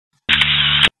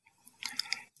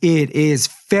It is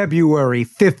February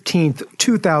 15th,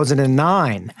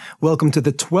 2009. Welcome to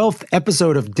the 12th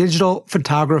episode of Digital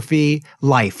Photography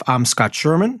Life. I'm Scott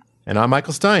Sherman. And I'm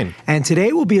Michael Stein. And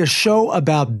today will be a show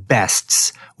about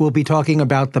bests. We'll be talking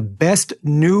about the best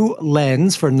new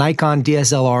lens for Nikon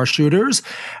DSLR shooters,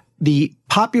 the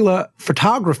Popular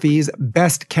Photography's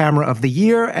best camera of the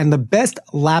year, and the best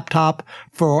laptop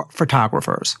for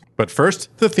photographers. But first,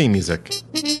 the theme music.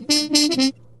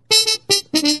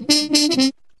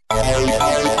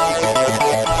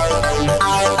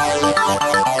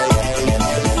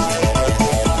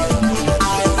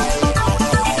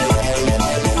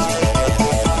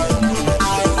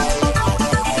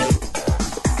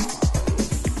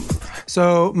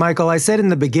 So, Michael, I said in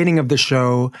the beginning of the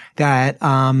show that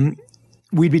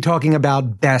we'd be talking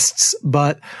about bests,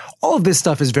 but all of this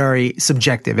stuff is very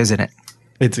subjective, isn't it?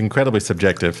 It's incredibly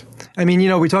subjective. I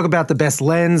mean, we talk about the best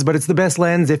lens, but it's the best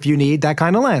lens if you need that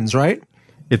kind of lens, right?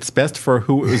 It's best for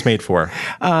who it was made for.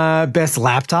 Best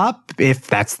laptop, if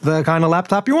that's the kind of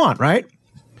laptop you want, right?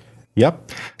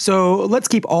 Yep. So let's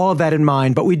keep all of that in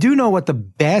mind, but we do know what the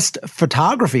best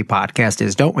photography podcast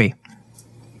is, don't we?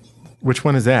 Which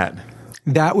one is that?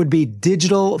 That would be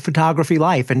Digital Photography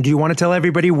Life. And do you want to tell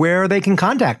everybody where they can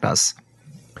contact us?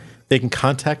 They can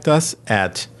contact us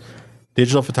at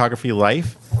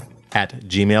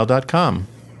digitalphotographylife@gmail.com.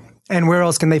 And where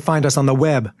else can they find us on the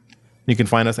web? You can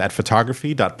find us at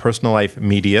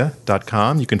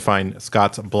photography.personallifemedia.com. You can find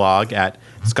Scott's blog at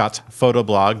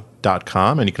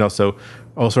scottsphotoblog.com. And you can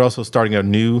also starting a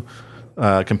new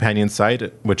companion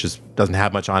site, which doesn't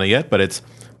have much on it yet, but it's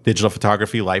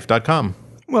digitalphotographylife.com.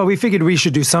 Well, we figured we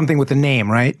should do something with the name,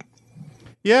 right?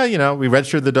 Yeah, we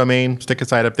registered the domain, stick a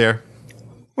site up there.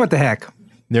 What the heck?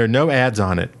 There are no ads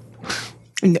on it.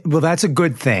 Well, that's a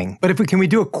good thing. But can we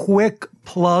do a quick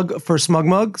plug for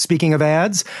SmugMug? Speaking of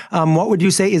ads, what would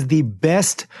you say is the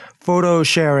best photo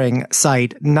sharing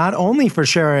site, not only for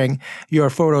sharing your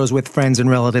photos with friends and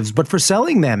relatives, but for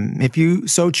selling them, if you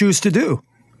so choose to do?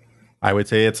 I would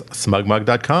say it's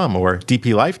smugmug.com or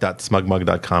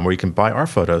dplife.smugmug.com, where you can buy our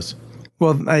photos.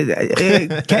 Well,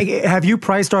 have you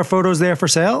priced our photos there for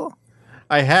sale?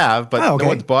 I have, but No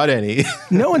one's bought any.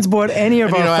 No one's bought any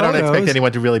of our photos. I don't expect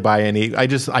anyone to really buy any. I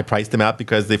priced them out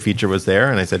because the feature was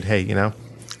there, and I said, hey,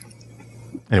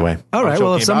 Anyway. All right.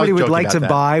 Well, if somebody would like to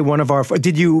buy one of our,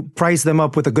 did you price them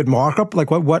up with a good markup?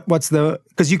 Like what's the?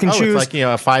 Because you can choose. It's like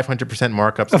a 500%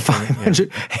 markup. A 500. Yeah.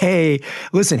 Hey,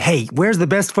 listen. Hey, where's the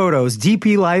best photos?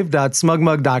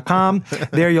 dplife.smugmug.com.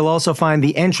 There you'll also find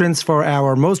the entrance for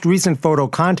our most recent photo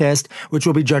contest, which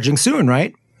we'll be judging soon,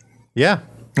 right? Yeah.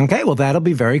 Okay. Well, that'll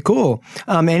be very cool.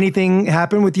 Anything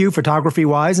happen with you photography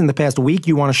wise in the past week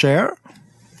you want to share?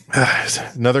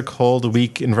 Another cold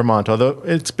week in Vermont, although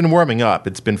it's been warming up.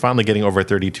 It's been finally getting over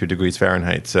 32 degrees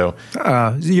Fahrenheit. So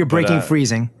you're breaking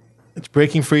freezing. It's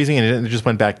breaking freezing, and it just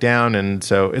went back down. And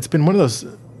so it's been one of those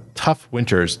tough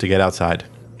winters to get outside.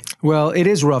 Well, it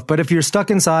is rough, but if you're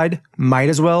stuck inside, might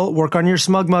as well work on your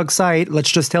SmugMug site. Let's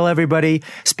just tell everybody,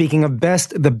 speaking of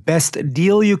best, the best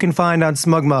deal you can find on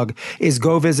SmugMug is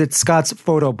go visit Scott's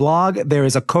photo blog. There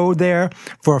is a code there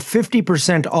for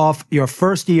 50% off your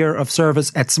first year of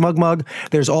service at SmugMug.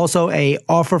 There's also a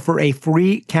offer for a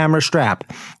free camera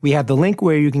strap. We have the link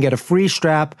where you can get a free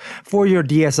strap for your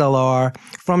DSLR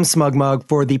from SmugMug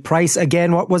for the price.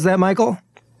 Again, what was that, Michael?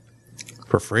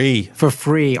 For free. For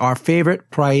free, our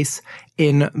favorite price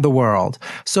in the world.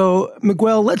 So,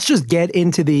 Miguel, let's just get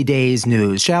into the day's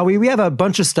news, shall we? We have a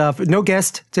bunch of stuff. No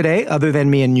guest today other than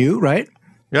me and you, right?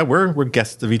 Yeah, we're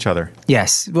guests of each other.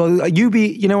 Yes. Well,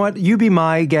 you know what? You be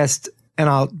my guest and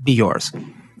I'll be yours.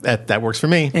 That works for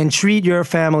me. And treat your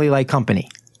family like company.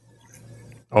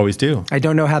 Always do. I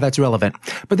don't know how that's relevant.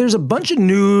 But there's a bunch of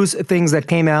news things that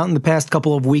came out in the past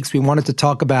couple of weeks we wanted to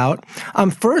talk about.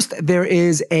 First, there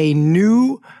is a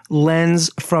new lens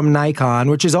from Nikon,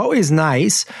 which is always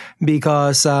nice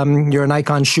because you're a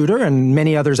Nikon shooter and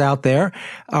many others out there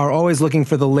are always looking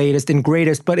for the latest and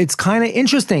greatest. But it's kind of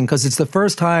interesting because it's the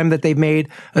first time that they've made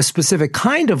a specific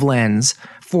kind of lens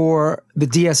for the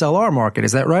DSLR market.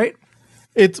 Is that right?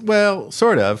 Well,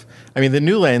 sort of. I mean, the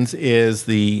new lens is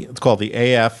it's called the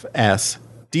AFS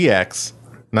DX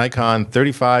Nikon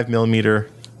 35mm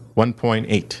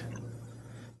 1.8.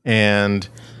 And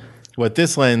what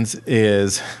this lens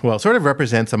is, well, it sort of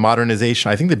represents a modernization,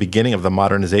 I think the beginning of the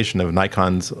modernization of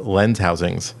Nikon's lens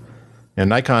housings. And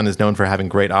Nikon is known for having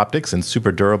great optics and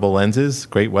super durable lenses,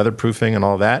 great weatherproofing and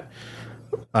all that.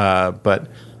 But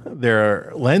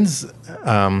their lenses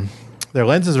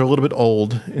are a little bit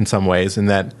old in some ways in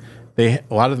that a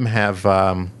lot of them have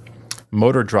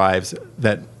motor drives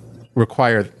that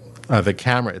require the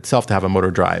camera itself to have a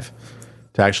motor drive.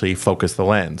 to actually focus the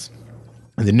lens.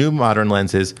 And the new modern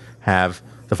lenses have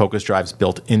the focus drives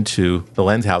built into the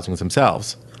lens housings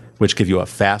themselves, which give you a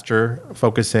faster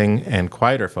focusing and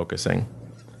quieter focusing.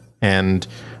 And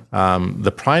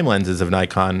the prime lenses of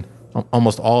Nikon,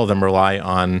 almost all of them rely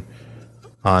on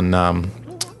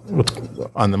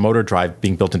the motor drive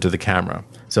being built into the camera.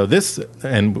 So this,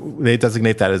 and they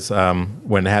designate that as,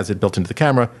 when it has it built into the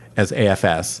camera, as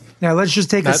AFS. Now, let's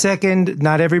just take a second.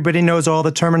 Not everybody knows all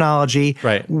the terminology.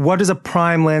 Right. What is a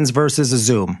prime lens versus a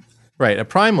zoom? Right. A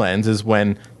prime lens is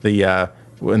when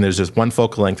when there's just one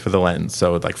focal length for the lens.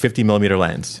 So like 50 millimeter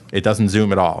lens. It doesn't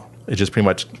zoom at all. It's just pretty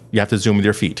much, you have to zoom with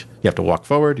your feet. You have to walk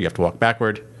forward. You have to walk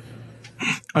backward.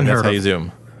 And that's how you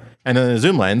zoom. And then the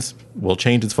zoom lens will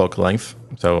change its focal length.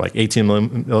 So like 18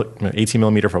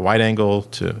 millimeter for wide angle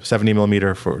to 70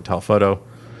 millimeter for telephoto.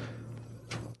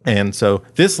 And so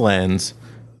this lens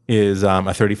is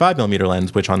a 35 millimeter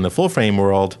lens, which on the full frame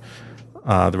world,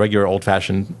 the regular old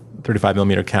fashioned 35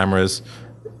 millimeter cameras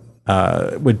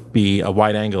would be a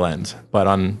wide angle lens. But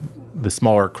on the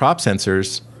smaller crop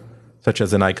sensors, such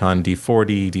as the Nikon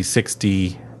D40,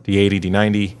 D60, D80,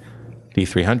 D90,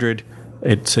 D300,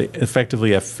 it's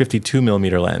effectively a 52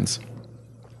 millimeter lens,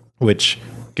 which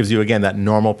gives you, again, that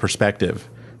normal perspective.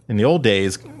 In the old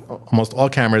days, almost all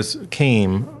cameras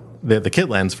came, the kit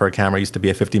lens for a camera used to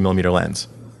be a 50 millimeter lens.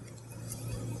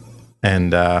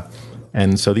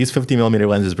 And so these 50 millimeter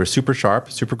lenses were super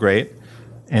sharp, super great.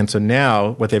 And so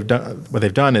now what they've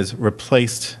done is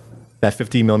replaced that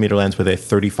 50 millimeter lens with a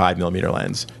 35 millimeter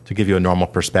lens to give you a normal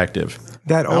perspective.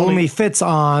 That only fits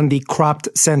on the cropped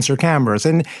sensor cameras.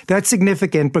 And that's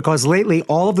significant because lately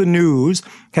all of the news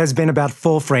has been about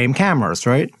full frame cameras,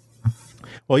 right?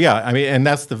 Well, yeah. I mean, and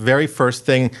that's the very first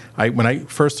thing. When I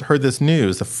first heard this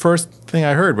news, the first thing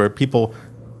I heard were people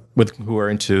who are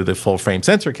into the full frame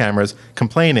sensor cameras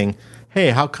complaining, hey,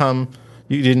 how come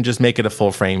you didn't just make it a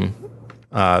full frame,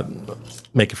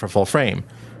 make it for full frame?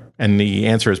 And the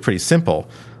answer is pretty simple.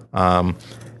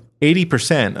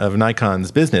 80% of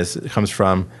Nikon's business comes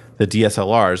from the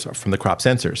DSLRs, from the crop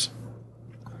sensors.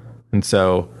 And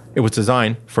so it was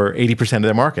designed for 80% of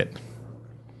their market.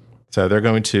 So they're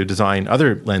going to design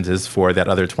other lenses for that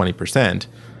other 20%.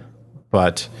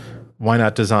 But why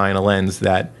not design a lens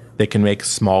that they can make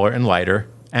smaller and lighter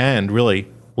and really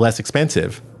less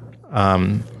expensive?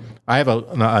 I have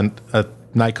a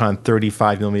Nikon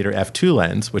 35 millimeter f2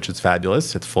 lens, which is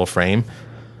fabulous. It's full frame,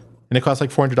 and it costs like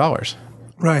 $400.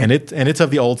 Right. And it's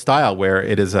of the old style where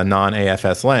it is a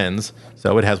non-AFS lens,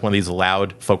 so it has one of these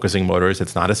loud focusing motors.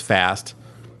 It's not as fast.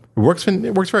 It works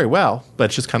very well, but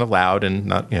it's just kind of loud and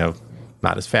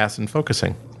not as fast in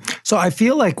focusing. So I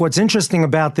feel like what's interesting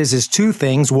about this is two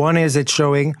things. One is it's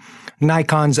showing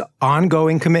Nikon's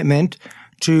ongoing commitment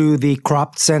to the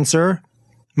cropped sensor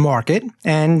market,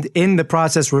 and in the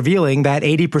process revealing that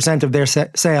 80% of their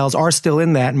sales are still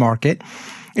in that market.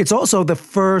 It's also the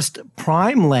first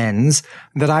prime lens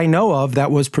that I know of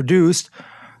that was produced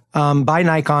by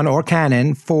Nikon or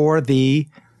Canon for the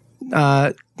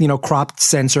cropped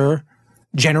sensor,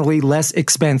 generally less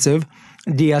expensive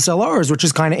DSLRs, which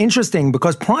is kind of interesting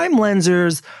because prime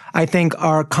lenses, I think,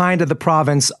 are kind of the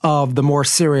province of the more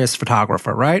serious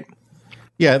photographer, right?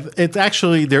 Yeah, it's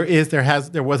actually there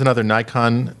was another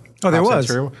Nikon. Oh, there was.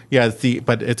 Sensor. Yeah,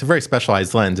 but it's a very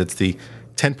specialized lens. It's the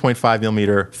 10.5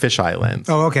 millimeter fisheye lens.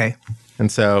 Oh, okay.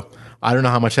 And so I don't know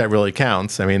how much that really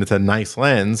counts. I mean, it's a nice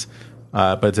lens,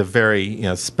 but it's a very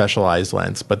specialized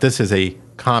lens. But this is a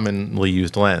commonly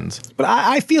used lens. But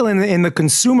I feel in the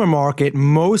consumer market,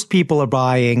 most people are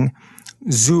buying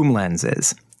zoom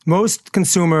lenses. Most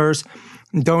consumers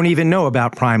don't even know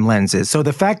about prime lenses. So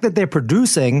the fact that they're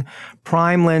producing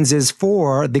prime lenses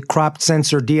for the cropped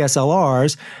sensor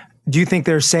DSLRs, do you think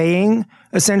they're saying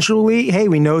essentially, hey,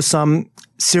 we know some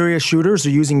serious shooters are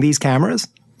using these cameras?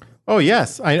 Oh,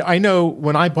 yes. I know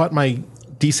when I bought my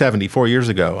D70 4 years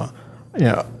ago,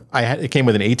 it came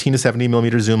with an 18 to 70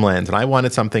 millimeter zoom lens, and I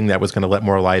wanted something that was going to let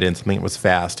more light in, something that was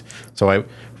fast. So the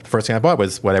first thing I bought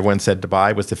was what everyone said to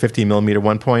buy was the 50 millimeter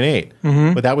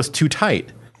 1.8, but that was too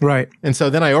tight. Right. And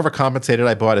so then I overcompensated.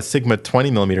 I bought a Sigma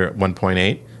 20 millimeter 1.8,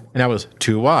 and that was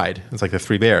too wide. It's like the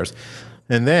Three Bears.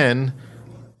 And then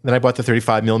I bought the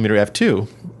 35 millimeter f2,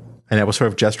 and that was sort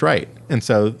of just right. And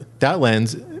so that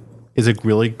lens is a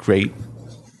really great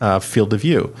field of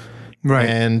view. Right.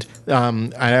 And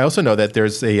I also know that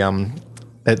there's that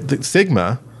the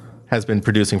Sigma has been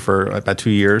producing for about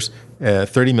 2 years a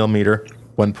 30 millimeter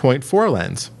 1.4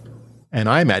 lens. And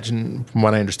I imagine, from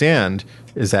what I understand,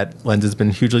 is that lens has been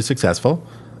hugely successful.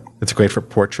 It's great for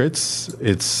portraits.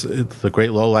 It's a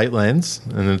great low light lens,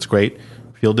 and it's great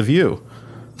field of view.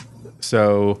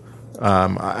 So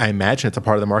I imagine it's a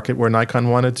part of the market where Nikon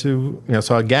wanted to,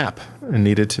 saw a gap and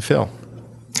needed to fill.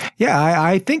 Yeah,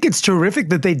 I think it's terrific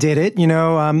that they did it.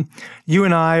 You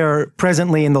and I are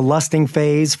presently in the lusting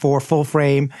phase for full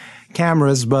frame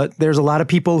cameras, but there's a lot of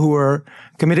people who are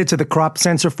committed to the crop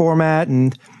sensor format,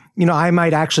 and I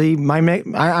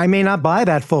may not buy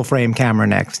that full frame camera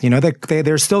next.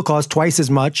 They're still cost twice as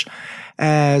much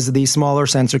as the smaller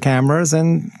sensor cameras,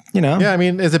 and Yeah, I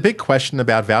mean, there's a big question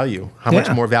about value. How much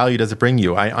more value does it bring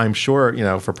you? I'm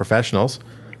sure, for professionals,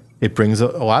 it brings a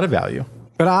lot of value.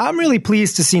 But I'm really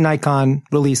pleased to see Nikon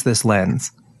release this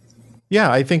lens.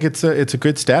 Yeah, I think it's a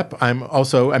good step. I'm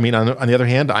also, on the other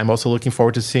hand, I'm also looking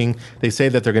forward to seeing, they say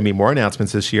that there are going to be more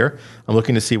announcements this year. I'm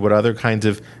looking to see what other kinds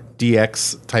of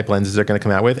DX type lenses they're going to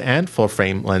come out with and full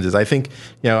frame lenses. I think,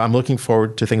 I'm looking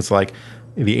forward to things like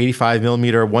the 85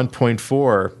 millimeter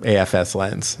 1.4 AFS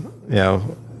lens,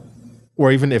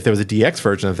 or even if there was a DX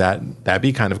version of that, that'd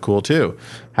be kind of cool too.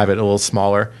 Have it a little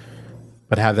smaller,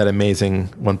 but have that amazing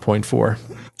 1.4 quality.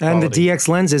 And the DX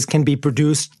lenses can be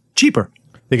produced cheaper.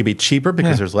 They can be cheaper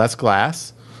because there's less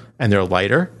glass and they're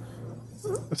lighter.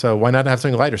 So why not have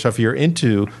something lighter? So if you're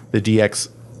into the DX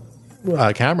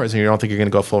cameras and you don't think you're going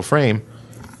to go full frame,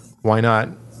 why not?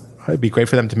 It'd be great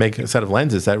for them to make a set of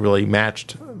lenses that really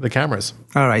matched the cameras.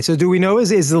 All right. So do we know,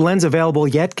 is the lens available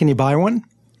yet? Can you buy one?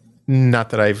 Not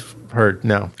that I've heard,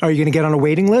 no. Are you going to get on a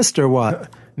waiting list or what?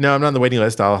 No, I'm not on the waiting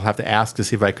list. I'll have to ask to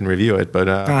see if I can review it, but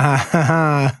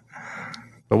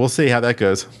we'll see how that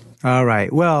goes. All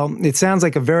right. Well, it sounds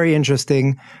like a very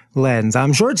interesting lens.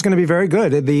 I'm sure it's going to be very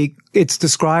good. It's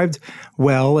described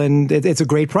well, and it's a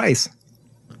great price.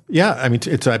 Yeah,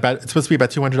 it's supposed to be about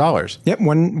 $200. Yep,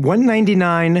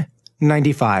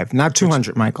 $199.95, not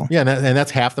 $200, Michael. Yeah, and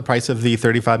that's half the price of the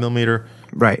 35 millimeter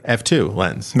f2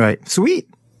 lens. Right. Sweet.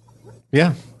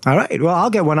 Yeah. All right. Well,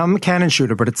 I'll get one. I'm a Canon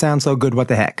shooter, but it sounds so good. What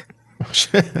the heck?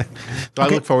 So I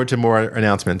look forward to more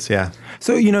announcements. Yeah.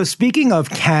 So, speaking of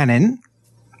Canon,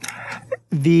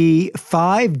 the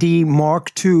 5D Mark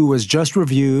II was just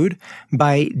reviewed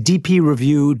by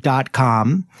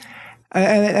dpreview.com.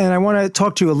 And I want to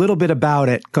talk to you a little bit about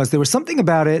it because there was something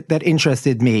about it that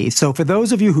interested me. So for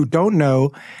those of you who don't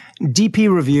know,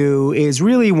 DP Review is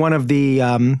really one of the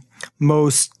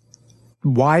most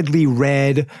widely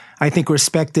read, I think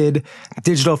respected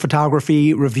digital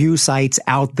photography review sites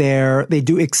out there. They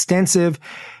do extensive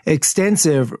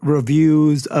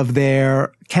reviews of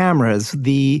their cameras.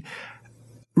 The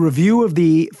review of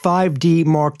the 5D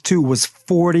Mark II was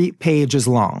 40 pages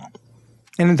long.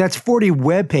 And that's 40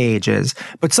 web pages,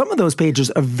 but some of those pages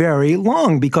are very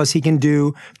long because he can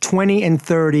do 20 and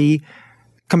 30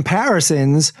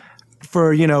 comparisons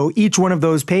for, each one of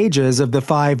those pages of the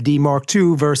 5D Mark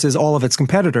II versus all of its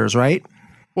competitors, right?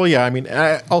 Well,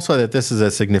 yeah, also that this is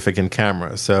a significant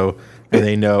camera, so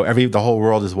they know the whole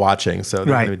world is watching, so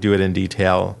they're going to do it in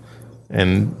detail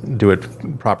and do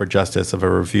it proper justice of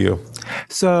a review.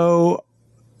 So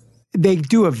they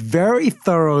do a very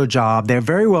thorough job. They're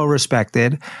very well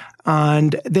respected.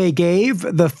 And they gave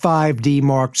the 5D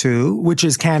Mark II, which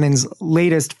is Canon's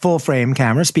latest full-frame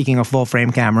camera, speaking of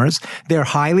full-frame cameras, their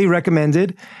highly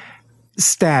recommended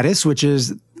status, which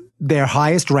is their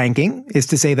highest ranking, is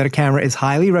to say that a camera is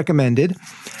highly recommended.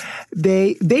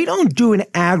 They don't do an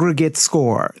aggregate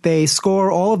score. They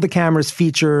score all of the camera's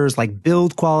features like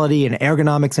build quality and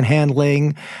ergonomics and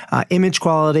handling, image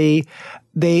quality.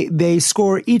 They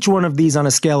score each one of these on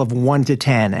a scale of 1 to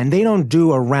 10, and they don't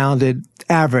do a rounded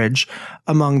average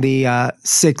among the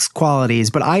 6 qualities.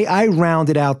 But I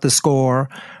rounded out the score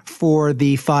for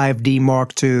the 5D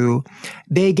Mark II.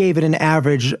 They gave it an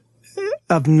average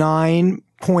of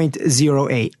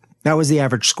 9.08. That was the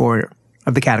average score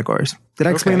of the categories. Did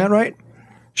I explain that right?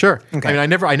 Sure. Okay. I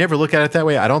never look at it that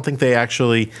way. I don't think they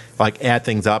actually add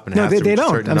things up and have to reach a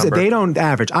certain number. They don't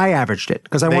average. I averaged it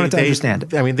because I wanted to understand it.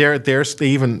 They're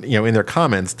even in their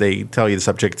comments they tell you the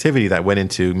subjectivity that went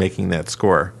into making that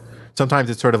score. Sometimes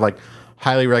it's sort of like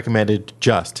highly recommended,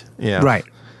 just right.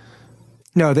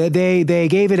 No, they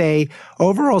gave it a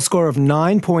overall score of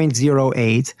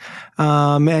 9.08.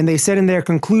 And they said in their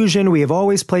conclusion, we have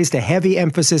always placed a heavy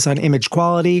emphasis on image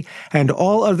quality, and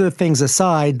all other things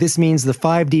aside, this means the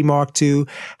 5D Mark II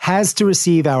has to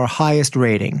receive our highest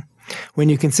rating. When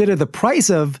you consider the price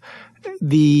of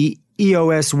the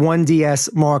EOS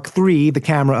 1DS Mark III, the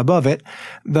camera above it,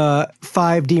 the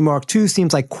 5D Mark II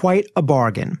seems like quite a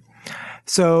bargain.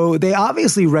 So they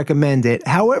obviously recommend it.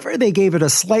 However, they gave it a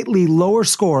slightly lower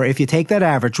score if you take that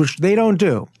average, which they don't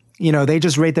do. They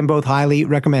just rate them both highly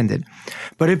recommended.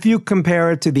 But if you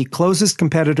compare it to the closest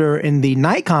competitor in the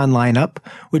Nikon lineup,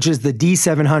 which is the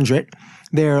D700,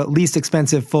 their least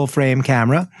expensive full-frame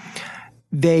camera,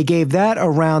 they gave that a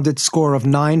rounded score of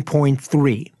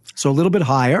 9.3, so a little bit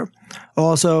higher.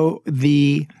 Also,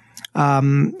 the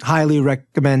highly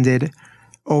recommended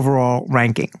overall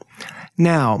ranking.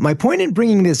 Now, my point in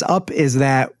bringing this up is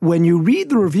that when you read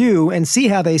the review and see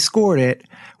how they scored it,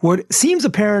 what seems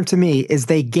apparent to me is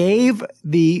they gave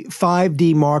the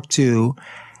 5D Mark II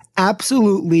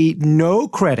absolutely no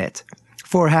credit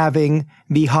for having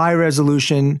the high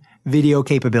resolution video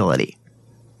capability,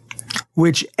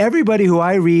 which everybody who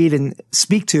I read and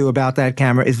speak to about that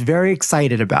camera is very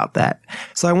excited about that.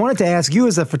 So I wanted to ask you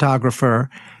as a photographer,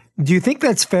 do you think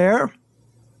that's fair?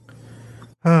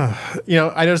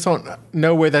 I just don't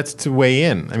know where that's to weigh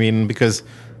in. I mean, because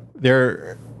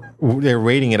they're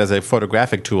rating it as a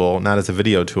photographic tool, not as a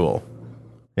video tool.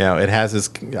 It has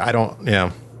this.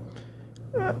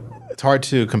 It's hard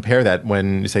to compare that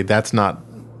when you say that's not.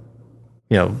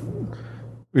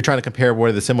 You're trying to compare what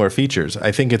are the similar features.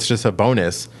 I think it's just a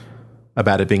bonus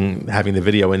about it having the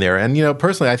video in there. And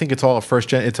personally, I think it's all first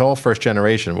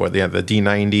generation. Where they have the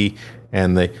D90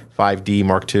 and the 5D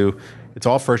Mark II. It's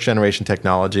all first generation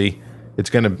technology.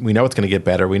 We know it's gonna get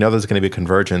better. We know there's gonna be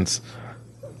convergence.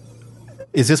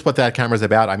 Is this what that camera's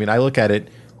about? I mean, I look at it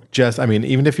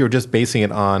even if you're just basing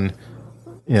it on,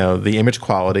 the image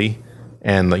quality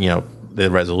and the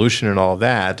resolution and all of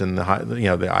that, and the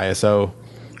ISO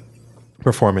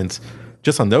performance,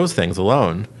 just on those things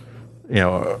alone,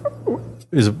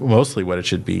 is mostly what it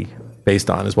should be based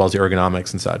on, as well as the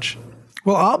ergonomics and such.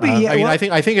 Well, I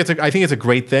think it's a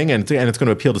great thing, and it's going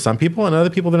to appeal to some people, and other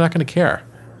people they're not going to care.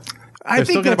 They're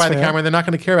still going to buy the camera, and they're not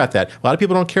going to care about that. A lot of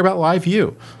people don't care about live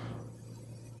view,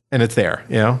 and it's there.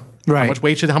 Right? How much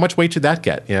weight should that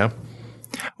get?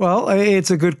 Well,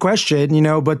 it's a good question,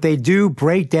 but they do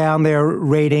break down their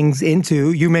ratings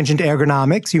into. You mentioned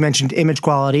ergonomics, you mentioned image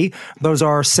quality. Those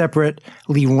are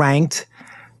separately ranked,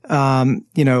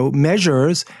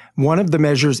 measures. One of the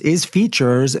measures is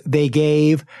features. They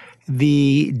gave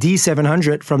the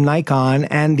D700 from Nikon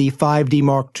and the 5D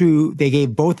Mark II, they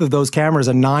gave both of those cameras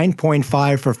a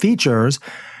 9.5 for features,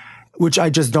 which I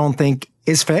just don't think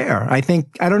is fair. I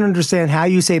don't understand how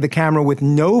you say the camera with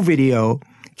no video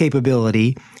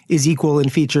capability is equal in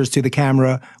features to the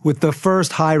camera with the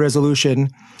first high resolution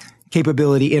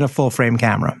capability in a full frame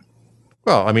camera.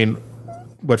 Well, I mean,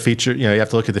 what feature, you have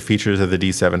to look at the features of the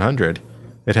D700.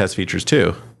 It has features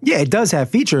too. Yeah, it does have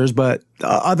features, but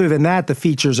other than that, the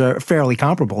features are fairly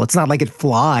comparable. It's not like it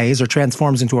flies or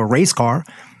transforms into a race car.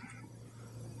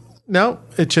 No,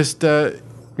 it just, it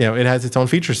has its own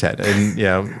feature set.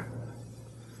 And,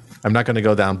 I'm not going to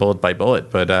go down bullet by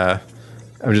bullet, but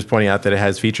I'm just pointing out that it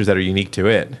has features that are unique to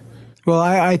it. Well,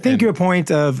 I think your point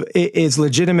is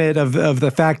legitimate of the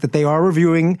fact that they are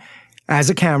reviewing as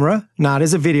a camera, not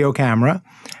as a video camera.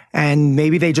 And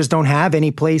maybe they just don't have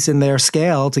any place in their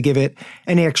scale to give it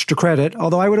any extra credit.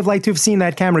 Although I would have liked to have seen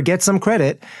that camera get some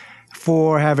credit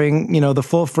for having, the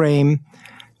full frame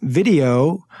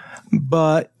video.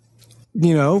 But,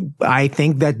 I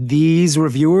think that these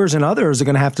reviewers and others are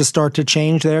going to have to start to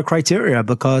change their criteria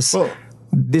because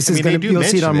you'll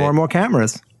see it on more and more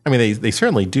cameras. I mean, they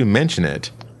certainly do mention it.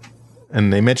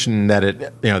 And they mention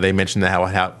that they mention how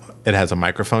it has a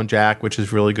microphone jack, which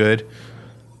is really good.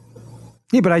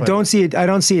 Yeah, but I don't see it. I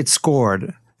don't see it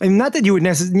scored. I mean, not that you would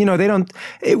necessarily, they don't.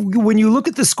 When you look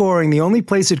at the scoring, the only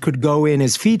place it could go in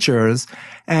is features,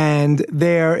 and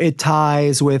there it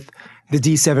ties with the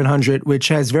D700, which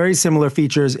has very similar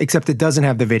features, except it doesn't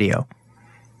have the video.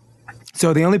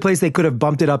 So the only place they could have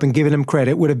bumped it up and given them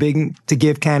credit would have been to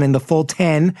give Canon the full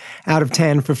 10 out of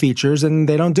 10 for features, and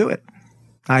they don't do it.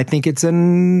 I think it's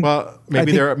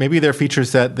maybe there are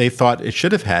features that they thought it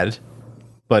should have had,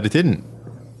 but it didn't.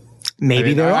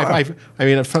 Maybe there are.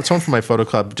 Someone from my photo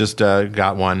club just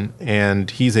got one,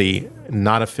 and he's a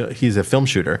film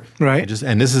shooter, right?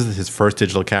 And this is his first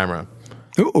digital camera.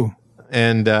 Ooh.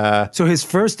 And so his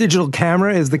first digital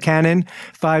camera is the Canon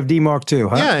 5D Mark II,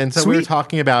 huh? Yeah, and so we were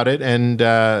talking about it and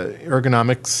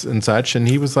ergonomics and such, and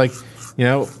he was like,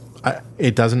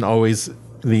 it doesn't always.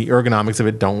 The ergonomics of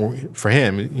it don't for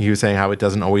him. He was saying how it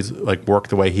doesn't always work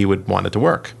the way he would want it to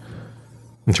work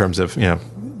in terms of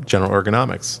general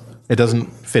ergonomics. It doesn't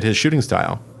fit his shooting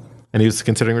style, and he was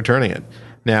considering returning it.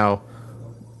 Now,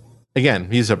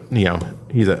 again, he's a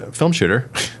film shooter,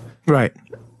 right?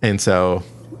 And so,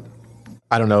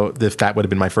 I don't know if that would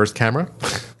have been my first camera,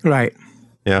 right?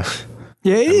 Yeah.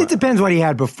 Yeah, it depends what he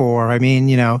had before. I mean,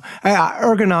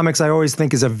 ergonomics I always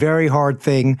think is a very hard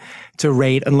thing to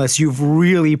rate unless you've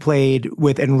really played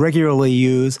with and regularly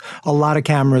use a lot of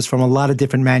cameras from a lot of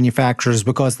different manufacturers,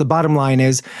 because the bottom line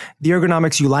is the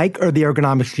ergonomics you like are the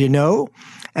ergonomics you know,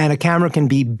 and a camera can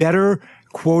be better,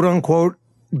 quote unquote,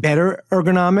 better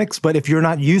ergonomics, but if you're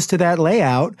not used to that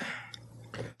layout,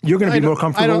 you're going to be more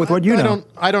comfortable with what you know.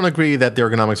 I don't agree that the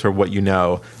ergonomics are what you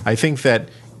know. I think that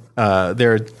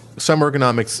there are some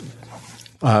ergonomics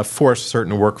force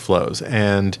certain workflows,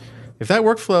 and if that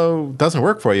workflow doesn't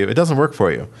work for you, it doesn't work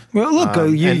for you. Well, look,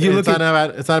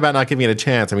 it's not about not giving it a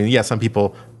chance. I mean, yes, some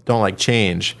people don't like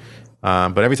change,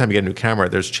 but every time you get a new camera,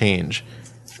 there's change,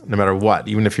 no matter what.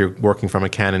 Even if you're working from a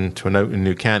Canon to a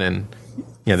new Canon,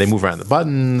 they move around the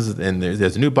buttons, and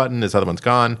there's a new button, this other one's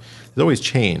gone. There's always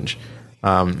change.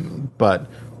 But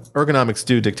ergonomics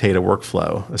do dictate a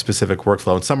workflow, a specific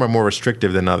workflow, and some are more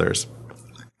restrictive than others.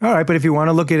 All right, but if you want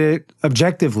to look at it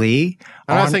objectively,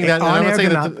 on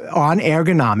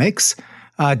ergonomics,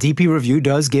 DP Review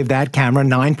does give that camera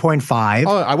 9.5.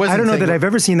 Oh, I don't know that I've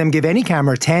ever seen them give any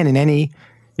camera 10 in any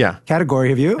category.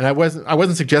 Have you? And I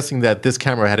wasn't suggesting that this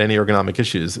camera had any ergonomic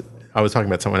issues. I was talking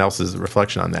about someone else's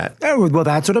reflection on that. Well,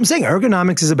 that's what I'm saying.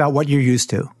 Ergonomics is about what you're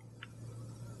used to.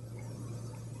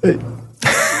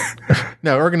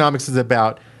 No, ergonomics is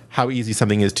about how easy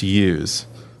something is to use.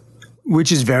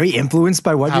 Which is very influenced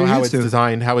by what you're used to.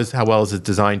 Designed, how well is it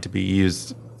designed to be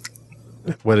used?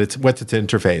 What's its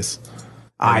interface?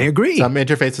 I agree. Some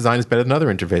interface design is better than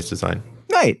other interface design.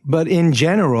 Right. But in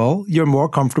general, you're more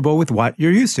comfortable with what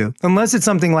you're used to. Unless it's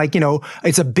something like,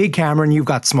 it's a big camera and you've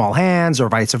got small hands or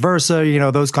vice versa.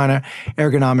 Those kind of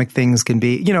ergonomic things can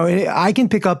be, I can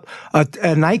pick up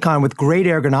a Nikon with great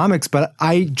ergonomics, but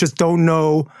I just don't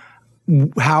know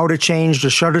how to change the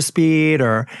shutter speed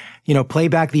or, play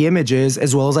back the images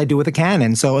as well as I do with a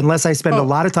Canon. So unless I spend a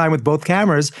lot of time with both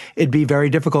cameras, it'd be very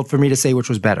difficult for me to say which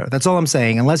was better. That's all I'm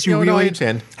saying. Unless you really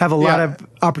have a lot of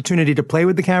opportunity to play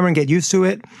with the camera and get used to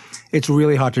it, it's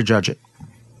really hard to judge it.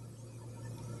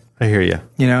 I hear you.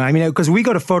 Because we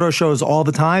go to photo shows all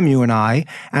the time, you and I,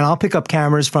 and I'll pick up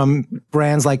cameras from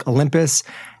brands like Olympus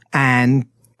and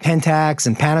Pentax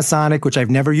and Panasonic, which I've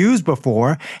never used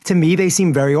before. To me, they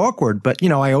seem very awkward. But,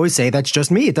 I always say that's just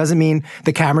me. It doesn't mean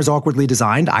the camera's awkwardly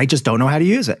designed. I just don't know how to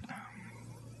use it.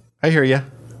 I hear you.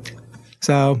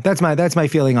 So that's my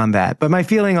feeling on that. But my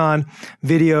feeling on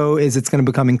video is it's going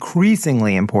to become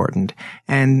increasingly important.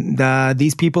 And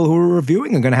these people who are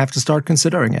reviewing are going to have to start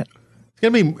considering it.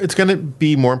 It's going to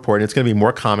be more important. It's going to be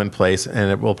more commonplace,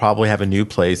 and it will probably have a new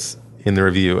place in the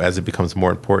review as it becomes more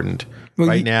important. Well,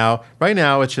 right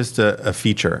now, it's just a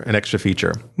feature, an extra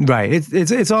feature. Right.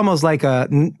 It's almost like a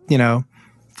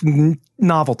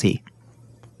novelty.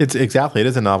 It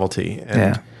is a novelty.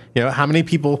 And, how many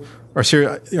people are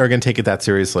going to take it that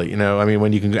seriously?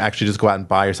 When you can actually just go out and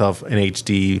buy yourself an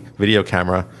HD video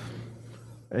camera,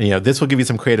 this will give you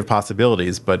some creative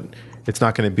possibilities, but it's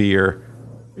not going to be your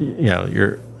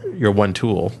one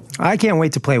tool. I can't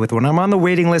wait to play with one. I'm on the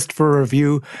waiting list for a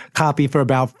review copy for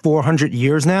about 400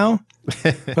 years now.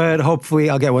 But hopefully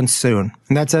I'll get one soon.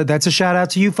 And that's a shout out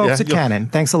to you folks at Canon.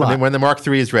 Thanks a lot. When the Mark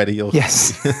III is ready, you'll...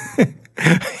 Yes.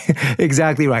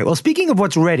 Exactly right. Well, speaking of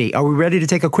what's ready, are we ready to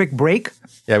take a quick break?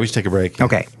 Yeah, we should take a break.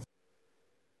 Okay.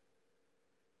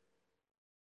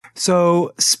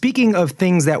 So, speaking of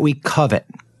things that we covet,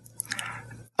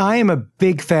 I am a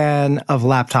big fan of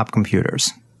laptop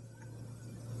computers.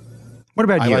 What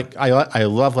about you? I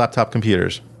love laptop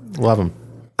computers. Love them.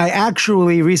 I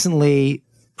actually recently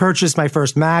purchased my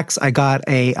first Macs. I got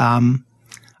a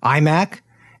iMac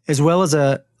as well as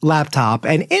a laptop.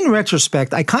 And in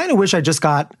retrospect, I kind of wish I just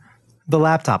got the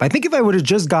laptop. I think if I would have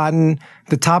just gotten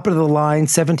the top of the line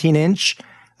 17-inch,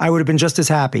 I would have been just as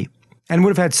happy and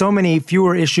would have had so many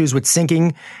fewer issues with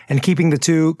syncing and keeping the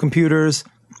two computers,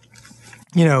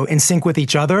 in sync with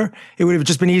each other. It would have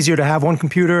just been easier to have one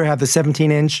computer, have the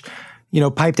 17-inch,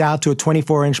 piped out to a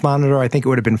 24-inch monitor. I think it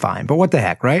would have been fine. But what the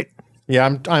heck, right?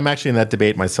 Yeah, I'm actually in that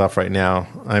debate myself right now.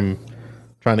 I'm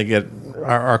trying to get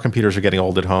our computers are getting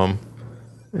old at home,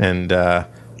 and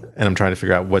I'm trying to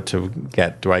figure out what to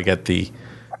get. Do I get the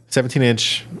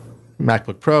 17-inch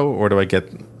MacBook Pro, or do I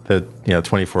get the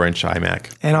 24-inch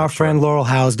iMac? And our friend Laurel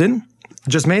Housden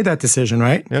just made that decision,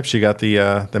 right? Yep, she got the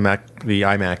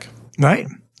iMac. Right?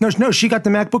 No, she got the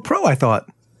MacBook Pro. I thought.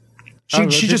 She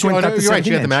just went got the 17-inch. Right.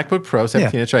 She got the MacBook Pro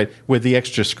 17-inch, right, with the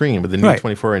extra screen, with the new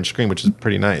 24-inch screen, which is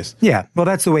pretty nice. Yeah, well,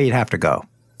 that's the way you'd have to go.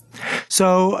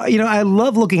 So, I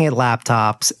love looking at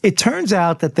laptops. It turns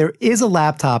out that there is a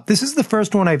laptop. This is the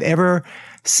first one I've ever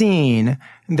seen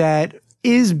that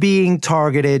is being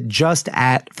targeted just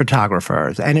at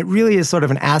photographers. And it really is sort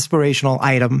of an aspirational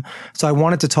item. So I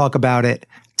wanted to talk about it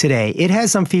today. It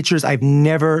has some features I've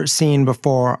never seen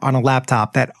before on a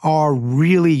laptop that are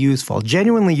really useful,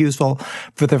 genuinely useful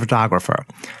for the photographer.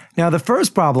 Now, the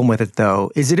first problem with it,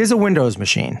 though, is it is a Windows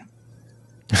machine.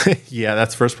 Yeah,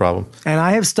 that's the first problem. And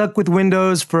I have stuck with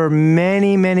Windows for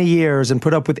many, many years and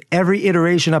put up with every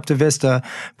iteration up to Vista.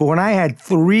 But when I had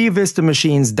 3 Vista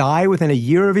machines die within a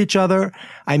year of each other,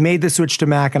 I made the switch to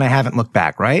Mac and I haven't looked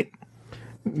back, right?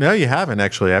 No, you haven't,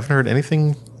 actually. I haven't heard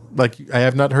anything. Like, I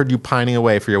have not heard you pining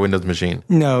away for your Windows machine.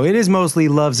 No, it is mostly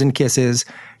loves and kisses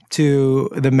to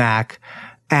the Mac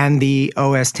and the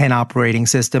OS X operating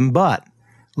system. But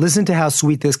listen to how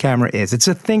sweet this camera is. It's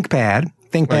a ThinkPad.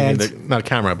 Not a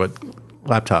camera, but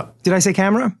laptop. Did I say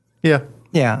camera? Yeah.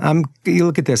 Yeah, you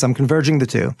look at this. I'm converging the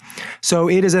two. So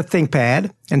it is a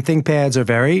ThinkPad, and ThinkPads are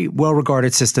very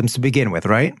well-regarded systems to begin with,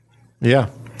 right? Yeah.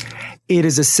 It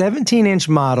is a 17-inch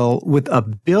model with a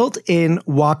built-in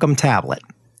Wacom tablet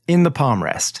in the palm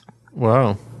rest.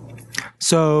 Wow.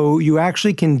 So you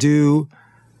actually can do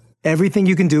everything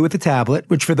you can do with the tablet,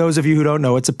 which for those of you who don't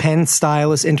know, it's a pen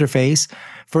stylus interface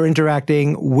for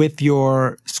interacting with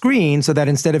your screen so that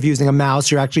instead of using a mouse,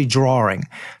 you're actually drawing.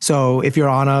 So if you're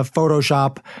on a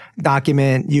Photoshop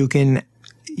document, you can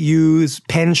use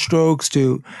pen strokes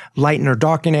to lighten or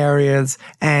darken areas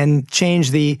and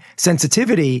change the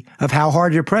sensitivity of how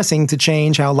hard you're pressing to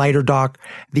change how light or dark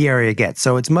the area gets.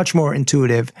 So it's much more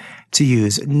intuitive to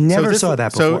use. Never saw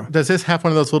that before. So does this have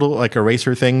one of those little like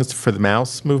eraser things for the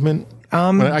mouse movement?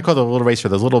 I call it a little eraser.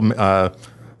 Those little,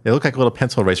 they look like a little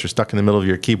pencil eraser stuck in the middle of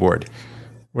your keyboard.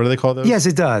 What do they call those? Yes,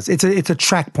 it does. It's a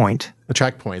track point. A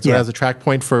track point. So it has a track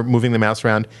point for moving the mouse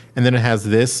around, and then it has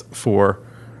this for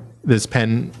this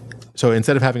pen. So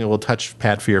instead of having a little touch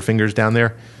pad for your fingers down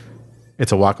there,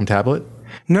 it's a Wacom tablet?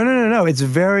 No. It's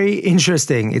very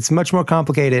interesting. It's much more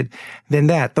complicated than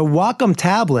that. The Wacom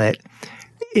tablet,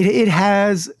 it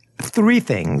has 3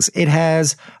 things. It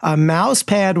has a mouse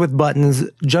pad with buttons,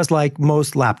 just like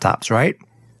most laptops, right?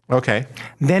 Okay.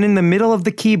 Then in the middle of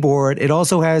the keyboard, it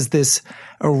also has this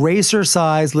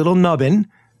eraser-sized little nubbin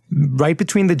right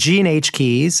between the G and H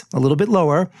keys, a little bit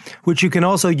lower, which you can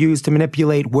also use to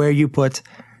manipulate where you put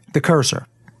the cursor.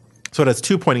 So it has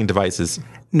 2 pointing devices.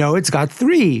 No, it's got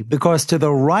 3, because to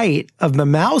the right of the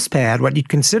mouse pad, what you'd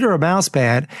consider a mouse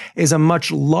pad, is a much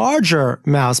larger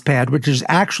mouse pad, which is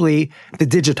actually the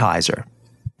digitizer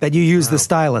that you use the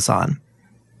stylus on.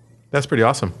 That's pretty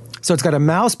awesome. So it's got a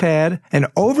mouse pad, an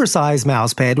oversized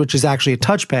mouse pad, which is actually a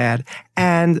touchpad,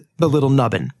 and the little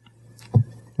nubbin.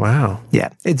 Wow. Yeah,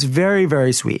 it's very,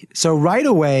 very sweet. So right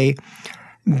away,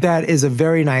 that is a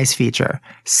very nice feature.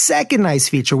 Second nice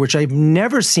feature, which I've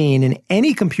never seen in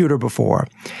any computer before,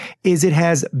 is it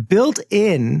has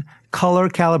built-in color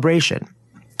calibration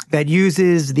that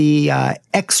uses the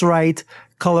X-Rite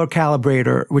color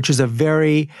calibrator, which is a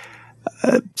very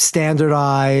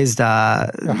standardized,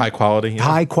 high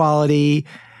quality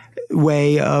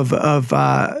way of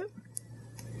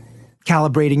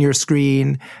calibrating your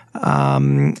screen,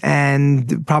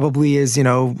 and probably is,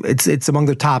 it's among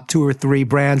the top 2 or 3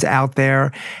 brands out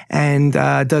there, and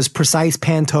does precise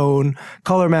Pantone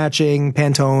color matching.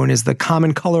 Pantone is the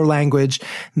common color language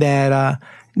that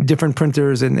different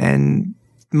printers and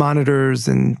monitors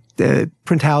and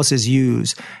print houses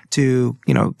use to,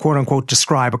 quote unquote,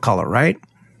 describe a color, right?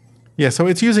 Yeah, so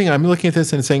it's using, I'm looking at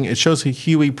this and it's saying it shows a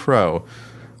Huey Pro.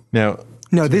 Now,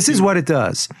 no, this is what it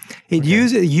does. It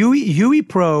uses Huey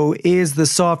Pro is the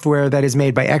software that is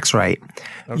made by X-Rite.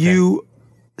 Okay. You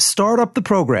start up the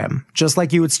program just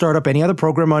like you would start up any other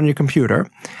program on your computer.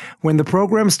 When the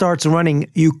program starts running,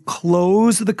 you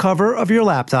close the cover of your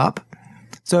laptop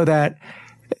so that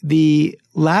the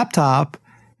laptop,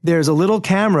 there's a little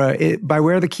camera by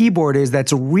where the keyboard is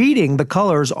that's reading the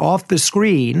colors off the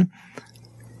screen.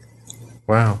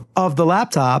 Wow. Of the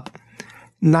laptop.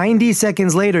 90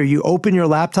 seconds later, you open your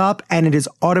laptop and it is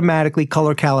automatically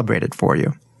color calibrated for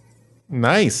you.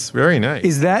 Nice. Very nice.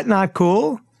 Is that not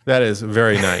cool? That is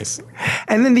very nice.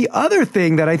 And then the other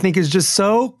thing that I think is just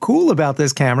so cool about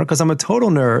this camera, because I'm a total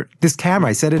nerd, this camera,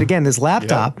 I said it again, this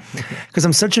laptop, because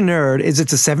I'm such a nerd, is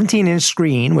it's a 17-inch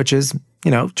screen, which is,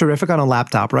 terrific on a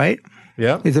laptop, right?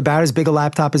 Yeah. It's about as big a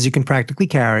laptop as you can practically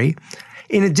carry.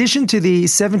 In addition to the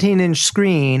 17-inch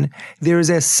screen, there is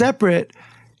a separate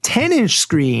 10-inch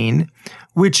screen,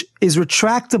 which is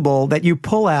retractable that you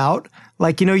pull out.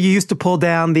 Like, you used to pull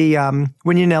down the,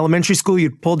 when you're in elementary school,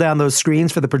 you'd pull down those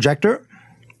screens for the projector.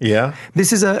 Yeah.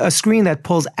 This is a screen that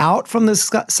pulls out from the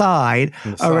side,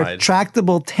 a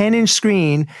retractable 10-inch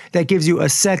screen that gives you a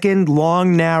second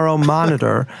long, narrow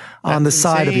monitor on the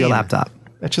side of your laptop.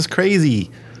 That's just crazy.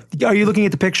 Are you looking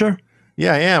at the picture?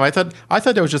 Yeah, I am. I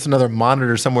thought there was just another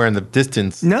monitor somewhere in the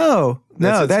distance. No,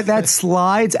 that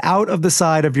slides out of the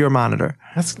side of your monitor.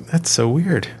 That's so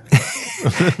weird.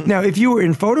 Now, if you were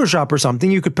in Photoshop or something,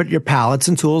 you could put your palettes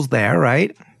and tools there,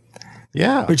 right?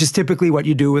 Yeah. which is typically what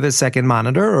you do with a second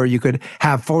monitor, or you could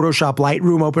have Photoshop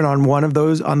Lightroom open on one of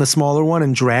those, on the smaller one,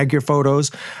 and drag your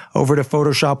photos over to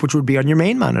Photoshop, which would be on your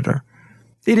main monitor.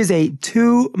 It is a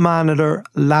 2-monitor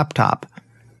laptop.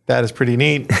 That is pretty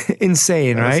neat.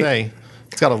 Insane, I right? say.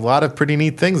 It's got a lot of pretty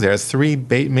neat things there. It's 3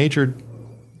 major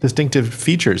distinctive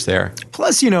features there.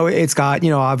 Plus, it's got,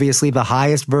 obviously the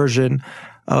highest version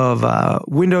of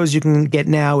Windows you can get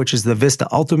now, which is the Vista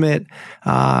Ultimate,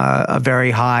 a very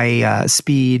high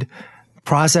speed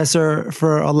processor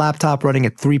for a laptop running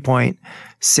at 3.6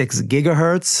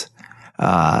 gigahertz,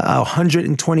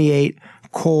 128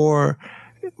 core,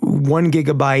 1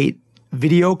 gigabyte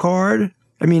video card.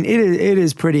 I mean, it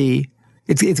is pretty.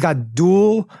 It's got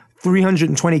dual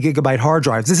 320 gigabyte hard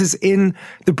drives. This is in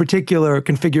the particular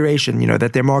configuration,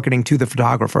 that they're marketing to the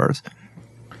photographers.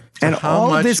 So and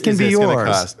all of this can be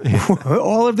yours.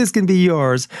 All of this can be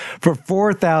yours for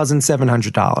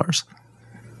 $4,700.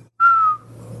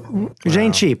 Which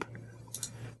ain't cheap.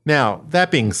 Now, that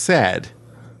being said,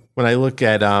 when I look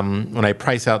at when I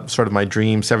price out sort of my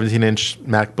dream 17-inch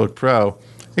MacBook Pro,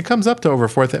 it comes up to over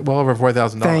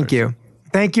 $4,000.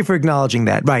 Thank you for acknowledging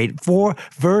that. Right.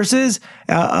 Versus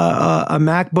a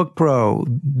MacBook Pro,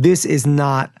 this is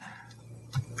not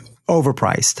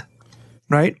overpriced,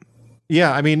 right?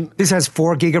 Yeah, I mean, this has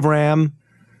 4 gig of RAM.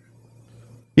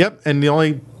 Yep, and the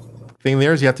only thing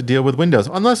there is you have to deal with Windows,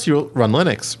 unless you run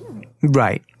Linux.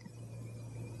 Right.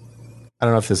 I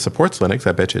don't know if this supports Linux.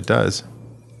 I bet you it does.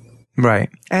 Right.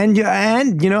 And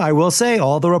I will say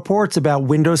all the reports about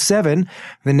Windows 7,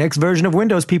 the next version of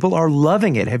Windows, people are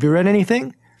loving it. Have you read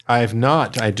anything? I have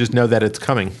not. I just know that it's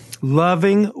coming.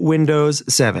 Loving Windows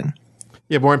 7.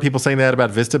 Yeah, but weren't people saying that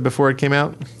about Vista before it came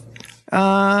out?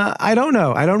 I don't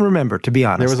know. I don't remember, to be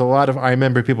honest. There was a lot of, I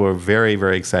remember people were very,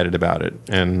 very excited about it.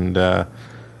 And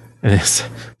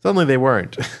suddenly they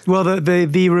weren't. Well,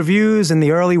 the reviews and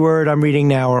the early word I'm reading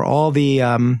now are all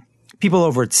the people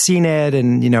over at CNET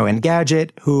and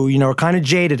Engadget who are kind of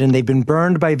jaded and they've been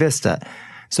burned by Vista.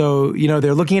 So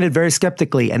they're looking at it very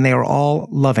skeptically and they are all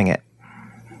loving it.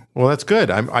 Well, that's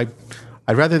good. I'd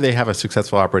rather they have a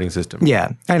successful operating system.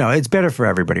 Yeah, I know it's better for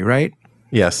everybody, right?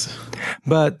 Yes.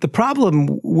 But the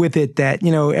problem with it that,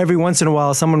 every once in a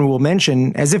while someone will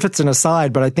mention, as if it's an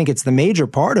aside, but I think it's the major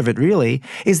part of it really,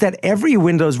 is that every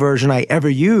Windows version I ever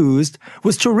used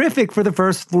was terrific for the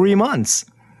first 3 months.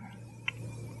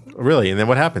 Really? And then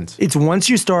what happens? It's once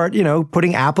you start,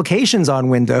 putting applications on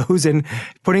Windows and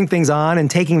putting things on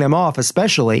and taking them off,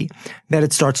 especially, that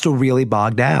it starts to really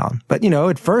bog down. But,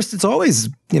 at first it's always,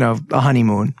 a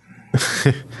honeymoon.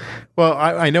 Well,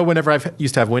 I know whenever I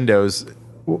used to have Windows,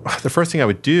 the first thing I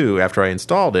would do after I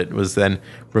installed it was then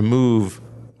remove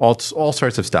all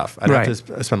sorts of stuff. I'd have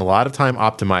to spend a lot of time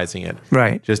optimizing it.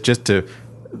 Right. Just to,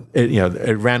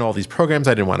 it ran all these programs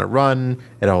I didn't want to run,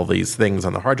 and all these things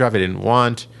on the hard drive I didn't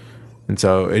want. And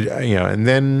so, and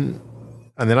then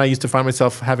I used to find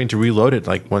myself having to reload it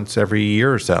like once every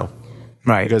year or so.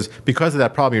 Right. Because of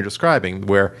that problem you're describing,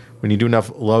 where when you do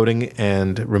enough loading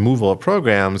and removal of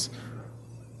programs,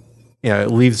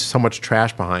 it leaves so much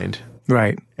trash behind.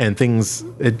 Right. And things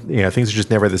are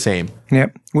just never the same.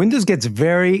 Yep. Windows gets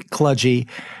very kludgy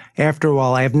after a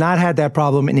while. I have not had that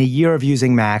problem in a year of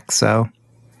using Mac, so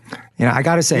I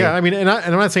got to say. Yeah, I mean, and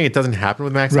I'm not saying it doesn't happen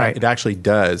with Macs. Right. It actually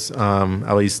does.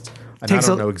 At least I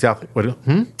don't know exactly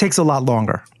what. Takes a lot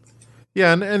longer.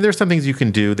 Yeah, and there's some things you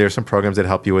can do. There's some programs that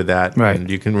help you with that. Right. And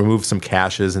you can remove some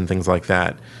caches and things like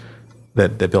that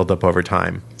build up over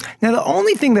time. Now, the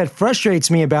only thing that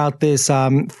frustrates me about this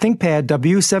ThinkPad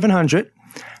W700,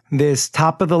 this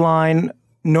top-of-the-line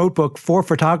notebook for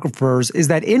photographers, is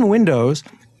that in Windows,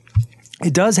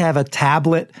 it does have a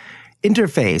tablet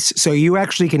interface. So you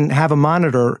actually can have a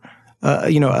monitor,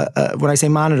 when I say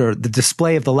monitor, the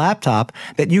display of the laptop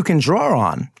that you can draw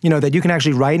on, that you can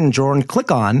actually write and draw and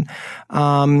click on,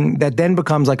 that then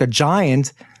becomes like a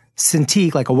giant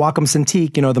Cintiq, like a Wacom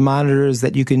Cintiq, the monitors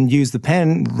that you can use the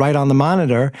pen right on the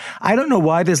monitor. I don't know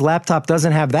why this laptop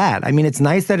doesn't have that. I mean, it's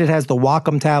nice that it has the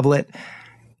Wacom tablet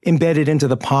embedded into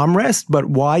the palm rest, but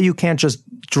why you can't just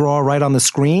draw right on the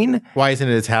screen? Why isn't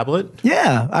it a tablet?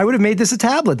 Yeah, I would have made this a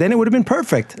tablet. Then it would have been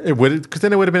perfect. It would, because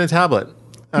then it would have been a tablet.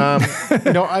 All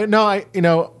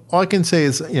I can say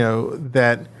is,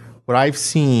 that what I've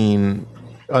seen,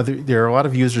 there are a lot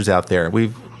of users out there.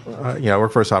 We've, I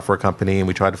work for a software company, and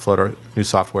we try to float our new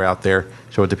software out there,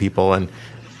 show it to people, and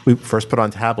we first put on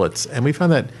tablets, and we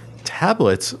found that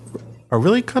tablets are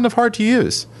really kind of hard to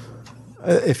use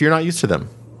if you're not used to them.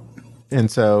 And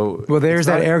so, well, there's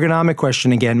that ergonomic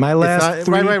question again. My last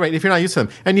right. If you're not used to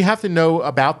them, and you have to know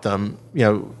about them,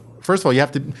 first of all, you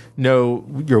have to know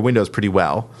your Windows pretty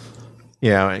well.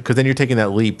 Yeah, because then you're taking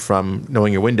that leap from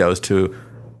knowing your Windows to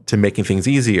making things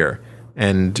easier.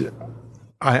 And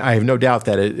I have no doubt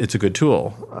that it's a good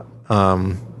tool,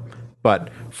 but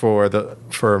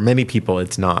for many people,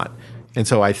 it's not. And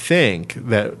so I think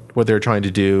that what they're trying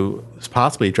to do is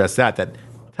possibly address that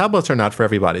tablets are not for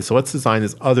everybody. So let's design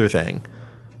this other thing.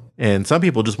 And some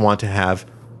people just want to have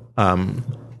pen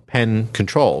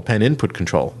input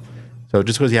control. So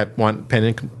just because you want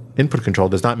pen input control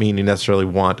does not mean you necessarily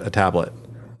want a tablet.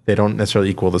 They don't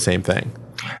necessarily equal the same thing.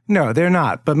 No, they're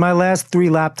not. But my last 3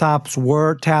 laptops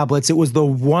were tablets. It was the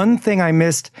one thing I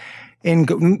missed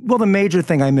the major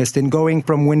thing I missed in going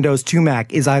from Windows to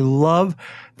Mac is I love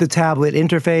the tablet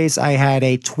interface. I had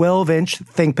a 12-inch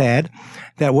ThinkPad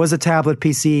that was a tablet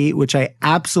PC, which I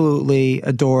absolutely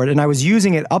adored. And I was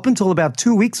using it up until about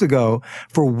 2 weeks ago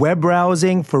for web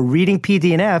browsing, for reading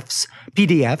PDFs,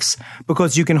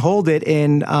 because you can hold it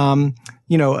in,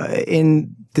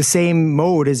 in the same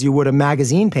mode as you would a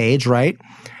magazine page, right?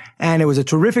 And it was a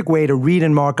terrific way to read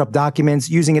and mark up documents,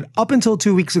 using it up until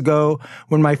 2 weeks ago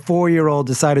when my 4-year-old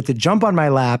decided to jump on my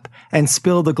lap and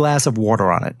spilled a glass of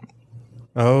water on it.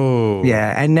 Oh.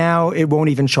 Yeah, and now it won't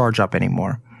even charge up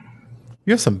anymore.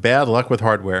 You have some bad luck with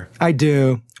hardware. I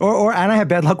do. And I have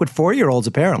bad luck with 4-year-olds,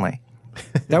 apparently.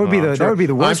 That would be the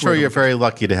worst. I'm sure you're very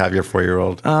lucky to have your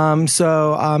 4-year-old.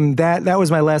 That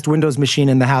was my last Windows machine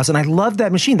in the house, and I loved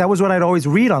that machine. That was what I'd always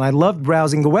read on. I loved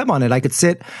browsing the web on it. I could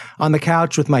sit on the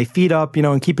couch with my feet up,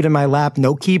 and keep it in my lap.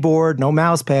 No keyboard, no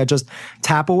mouse pad, just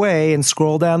tap away and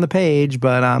scroll down the page.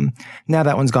 But now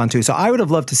that one's gone too. So I would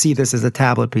have loved to see this as a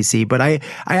tablet PC. But I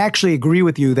actually agree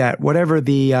with you that whatever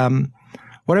the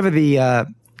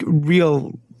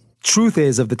real truth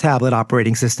is of the tablet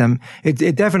operating system,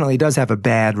 it definitely does have a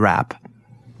bad rap.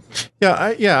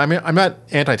 Yeah. I mean, I'm not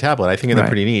anti-tablet. I think they're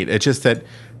pretty neat. It's just that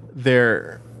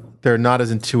they're not as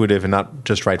intuitive and not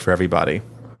just right for everybody.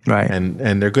 Right.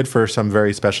 And they're good for some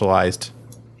very specialized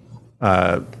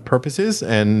purposes,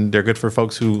 and they're good for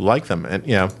folks who like them.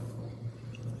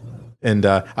 And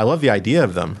I love the idea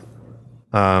of them.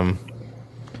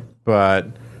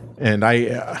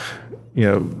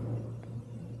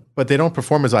 But they don't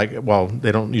perform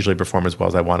they don't usually perform as well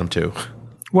as I want them to.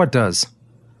 What does?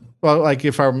 Well, like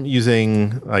if I'm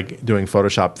doing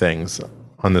Photoshop things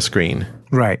on the screen.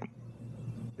 Right.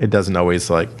 It doesn't always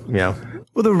Well,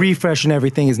 the refresh and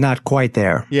everything is not quite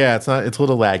there. Yeah, it's a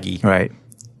little laggy. Right.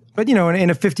 But, in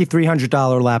a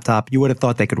 $5,300 laptop, you would have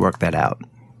thought they could work that out.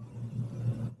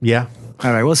 Yeah.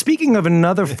 All right. Well, speaking of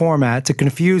another format to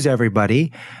confuse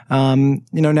everybody, now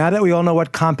that we all know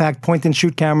what compact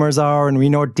point-and-shoot cameras are and we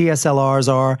know what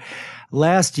DSLRs are,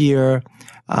 last year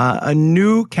a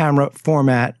new camera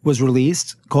format was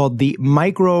released called the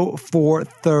Micro Four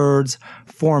Thirds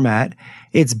format.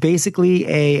 It's basically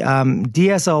a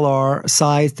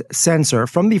DSLR-sized sensor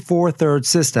from the 4/3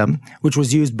 system, which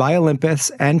was used by Olympus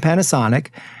and Panasonic.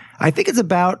 I think it's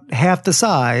about half the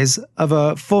size of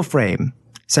a full-frame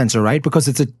sensor, right? Because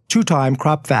it's a 2-time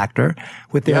crop factor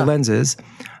with their lenses.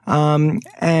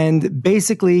 And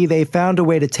basically, they found a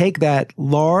way to take that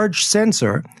large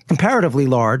sensor, comparatively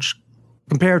large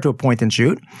compared to a point and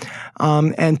shoot,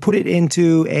 and put it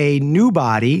into a new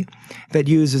body that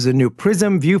uses a new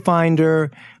prism viewfinder,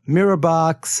 mirror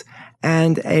box,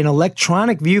 and an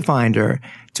electronic viewfinder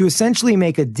to essentially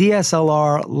make a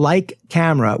DSLR-like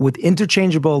camera with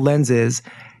interchangeable lenses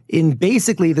in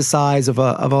basically the size of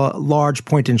a large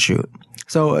point and shoot.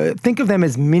 So think of them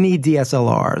as mini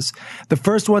DSLRs. The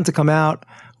first one to come out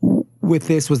with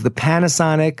this was the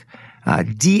Panasonic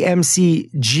DMC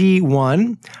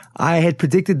G1. I had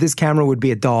predicted this camera would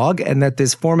be a dog and that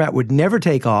this format would never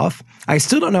take off. I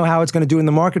still don't know how it's going to do in